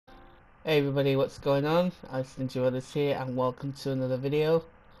Hey everybody, what's going on? This here and welcome to another video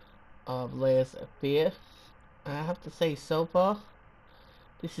of Layers of Fear. And I have to say, so far,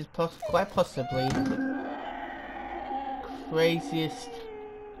 this is quite possibly the craziest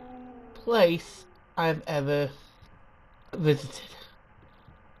place I've ever visited.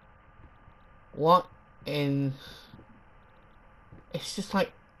 What in... It's just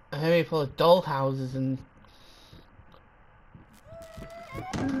like a area full of doll houses and...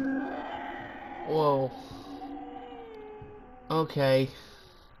 Whoa. Okay.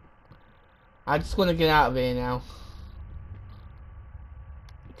 I just want to get out of here now.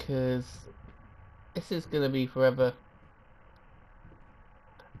 Because this is going to be forever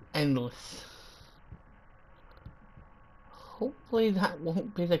endless. Hopefully that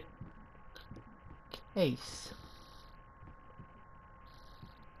won't be the case.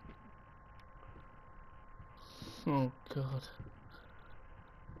 Oh god.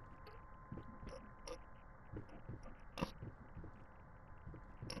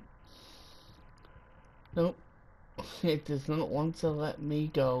 Nope. It does not want to let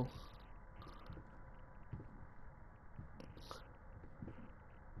me go.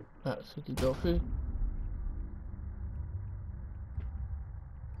 Perhaps we can go through.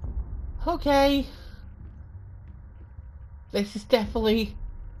 Okay. This is definitely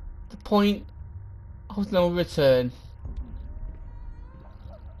the point of no return.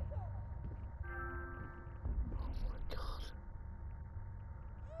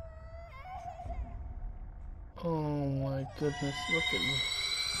 Oh my goodness, look at this.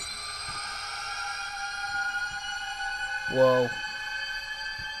 Whoa.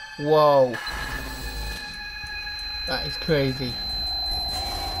 Whoa. That is crazy.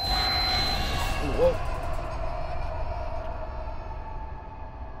 Whoa.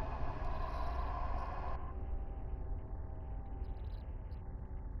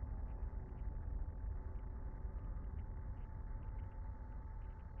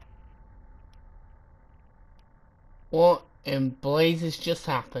 What in blazes just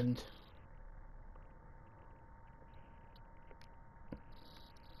happened?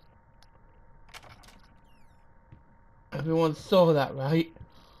 Everyone saw that, right?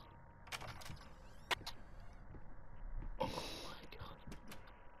 Oh my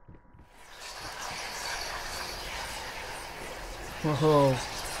god. Whoa.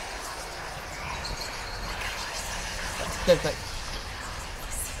 That's like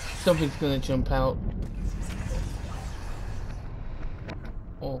something's gonna jump out.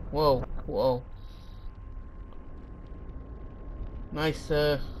 Oh, whoa, whoa. Nice,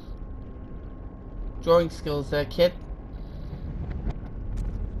 drawing skills there, kid.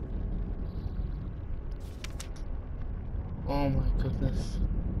 Oh my goodness.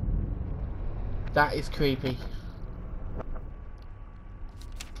 That is creepy.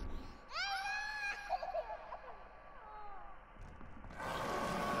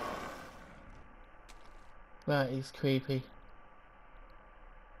 That is creepy.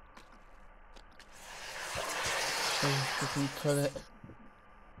 Please, we can cut it.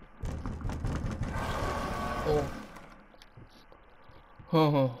 Oh.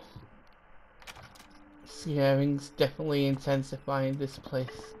 Oh. Scaring's definitely intensifying this place.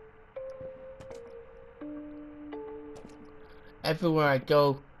 Everywhere I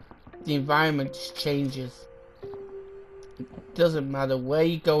go, the environment just changes. It doesn't matter where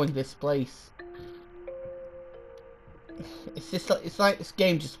you go in this place. It's like this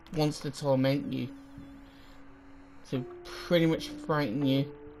game just wants to torment you. To pretty much frighten you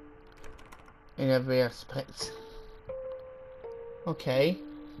in every aspect. Okay.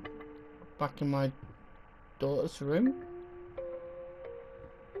 Back in my daughter's room.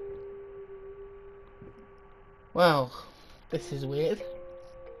 Well, this is weird.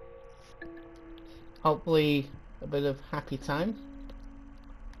 Hopefully a bit of happy time.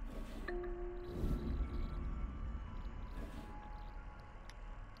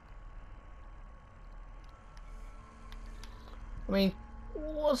 I mean,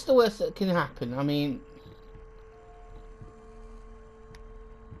 what's the worst that can happen? I mean,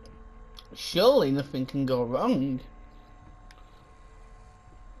 surely nothing can go wrong.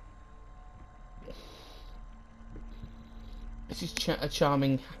 This is a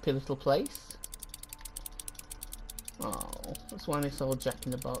charming, happy little place. Oh, that's why it's all Jack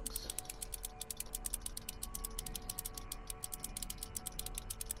in the Box.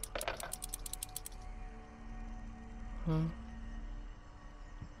 Huh?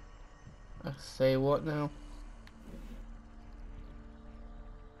 I say what now?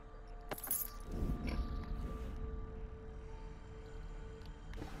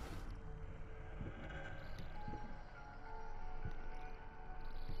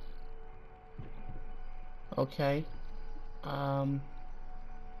 Okay.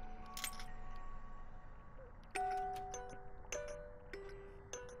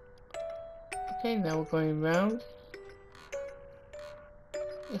 Okay, now we're going round.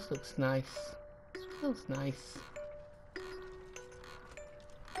 This looks nice. This feels nice.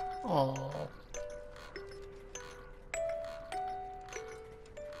 Oh.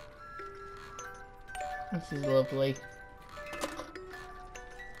 This is lovely.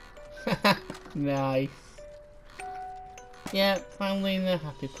 Nice. Yeah, finally in a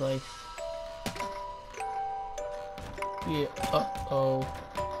happy place. Yeah, uh-oh.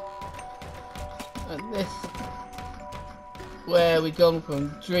 And this, where we go from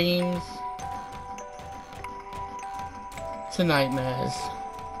dreams to nightmares.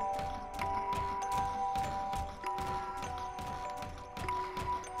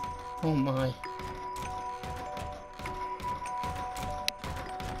 Oh my.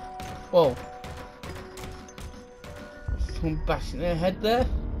 Whoa. Someone bashing their head there.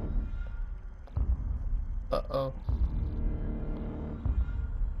 Uh-oh.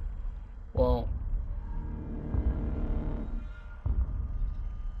 Whoa.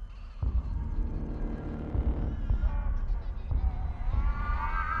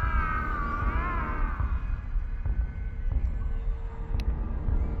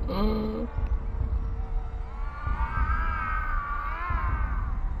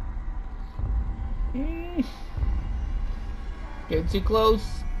 Getting too close.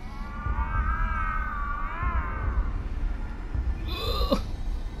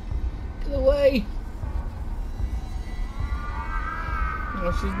 Get away.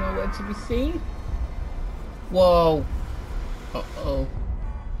 Oh, she's nowhere to be seen. Whoa. Uh-oh.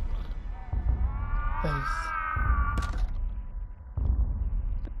 Face.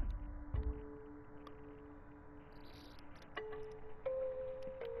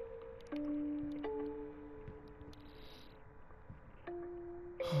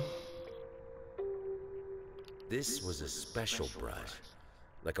 This was a special brush,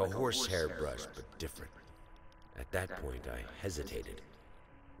 like a horsehair brush, but different. At that point, I hesitated.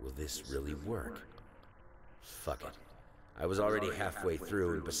 Will this really work? Fuck it. I was already halfway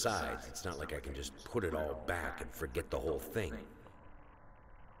through, and besides, it's not like I can just put it all back and forget the whole thing.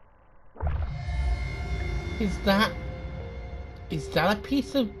 Is that a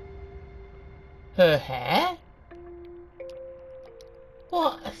piece of her hair?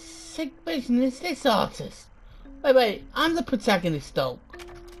 What a sick vision is this artist? Wait, I'm the protagonist though.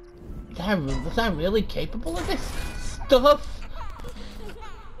 Was I really capable of this stuff?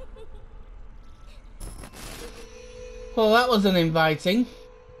 Well, that wasn't inviting.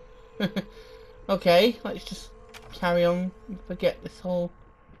 Okay, let's just carry on and forget this whole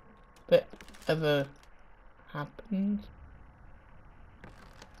bit ever happened.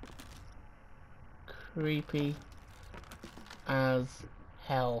 Creepy as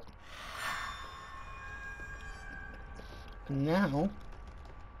hell. And now,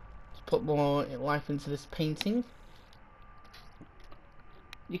 let's put more life into this painting.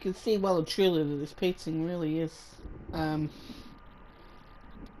 You can see well and truly that this painting really is coming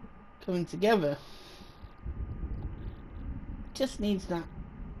together. Just needs that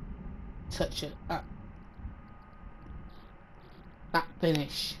touch, that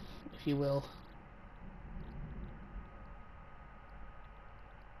finish, if you will.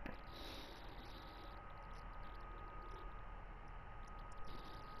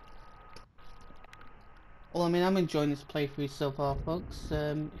 Well, I mean, I'm enjoying this playthrough so far, folks.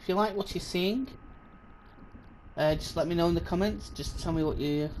 If you like what you're seeing, just let me know in the comments. Just tell me what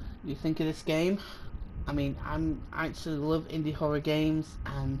you think of this game. I mean, I actually love indie horror games,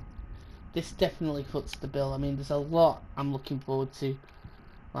 and this definitely foots the bill. I mean, there's a lot I'm looking forward to,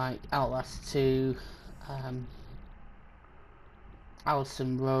 like Outlast 2,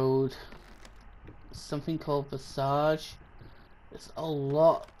 Allison Road, something called Visage. There's a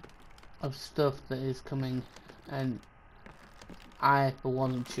lot of stuff that is coming, and I for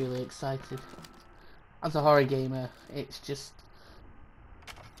one am truly excited. As a horror gamer, it's just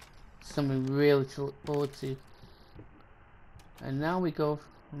something really to look forward to. And now we go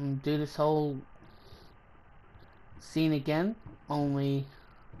and do this whole scene again, only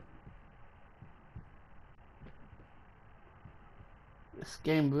this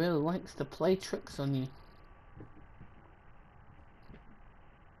game really likes to play tricks on you.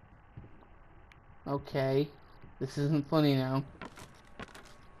 Okay, this isn't funny now.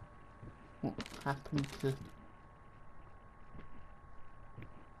 What happened to...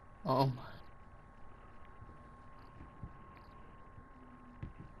 Oh my...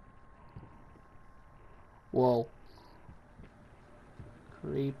 Whoa.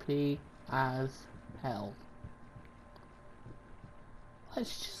 Creepy as hell?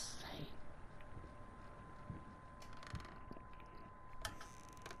 Let's just say.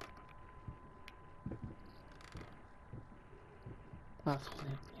 That's what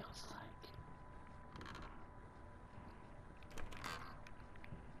it feels like.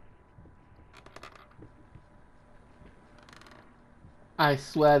 I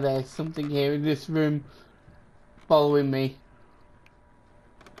swear there's something here in this room following me.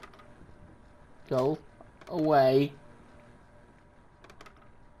 Go away.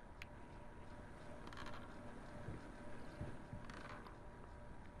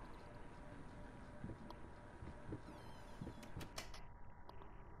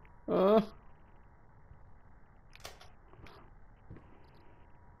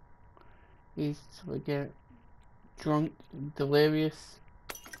 He's to get drunk and delirious.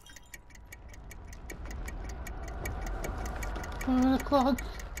 1 o'clock.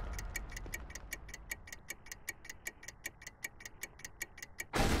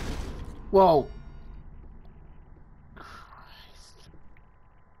 Whoa. Christ.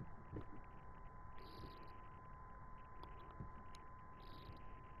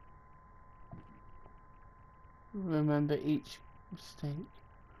 Remember each mistake.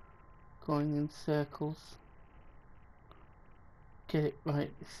 Going in circles. Get it right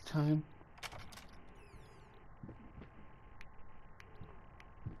this time.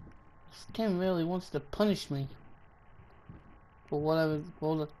 This game really wants to punish me for whatever,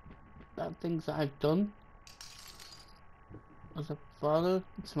 all the bad things that I've done as a father,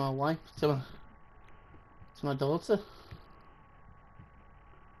 to my wife, to my daughter.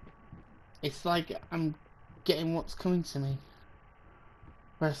 It's like I'm getting what's coming to me.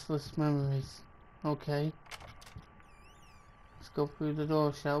 Restless memories. Okay. Let's go through the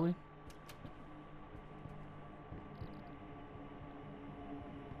door, shall we?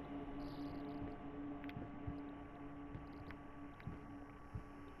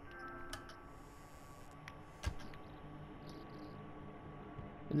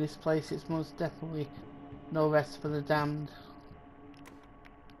 In this place, it's most definitely no rest for the damned.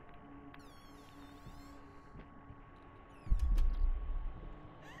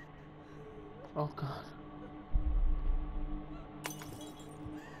 Oh God.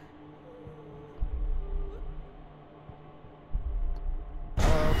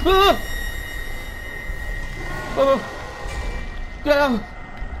 Ah! Oh! Get out!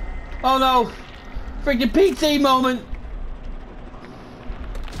 Oh no! Freaking PT moment!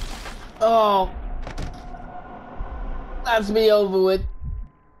 Oh! That's me over with.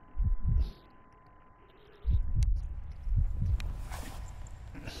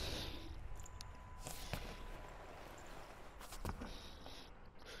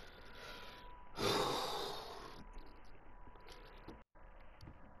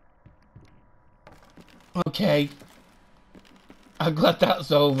 Okay. I'm glad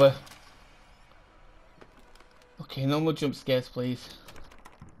that's over. Okay, no more jump scares, please.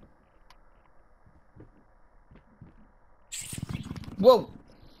 Whoa!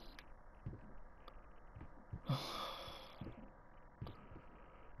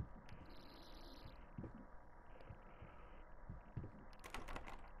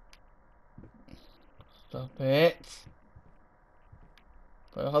 Stop it.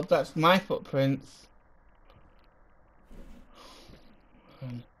 But I hope that's my footprints.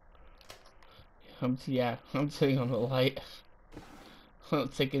 I'm turning on the light. I'm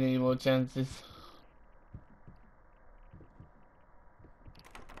not taking any more chances.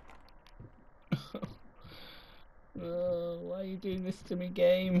 Oh, why are you doing this to me,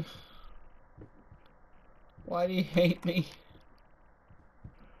 game? Why do you hate me?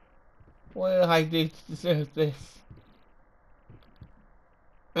 What did I do to deserve this?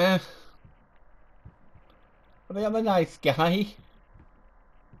 I think I'm a nice guy.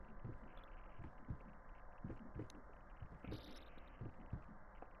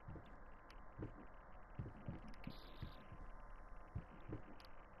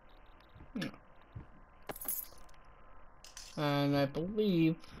 And I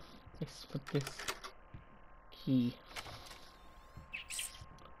believe this with this key.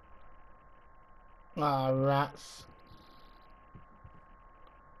 Ah, rats.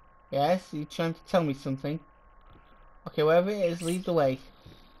 Yes, you're trying to tell me something. Okay, wherever it is, lead the way.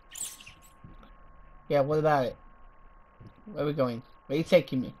 Yeah, what about it? Where are we going? Where are you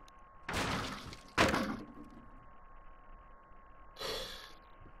taking me?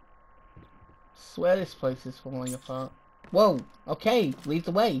 Swear this place is falling apart. Whoa, okay, lead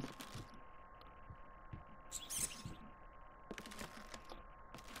the way.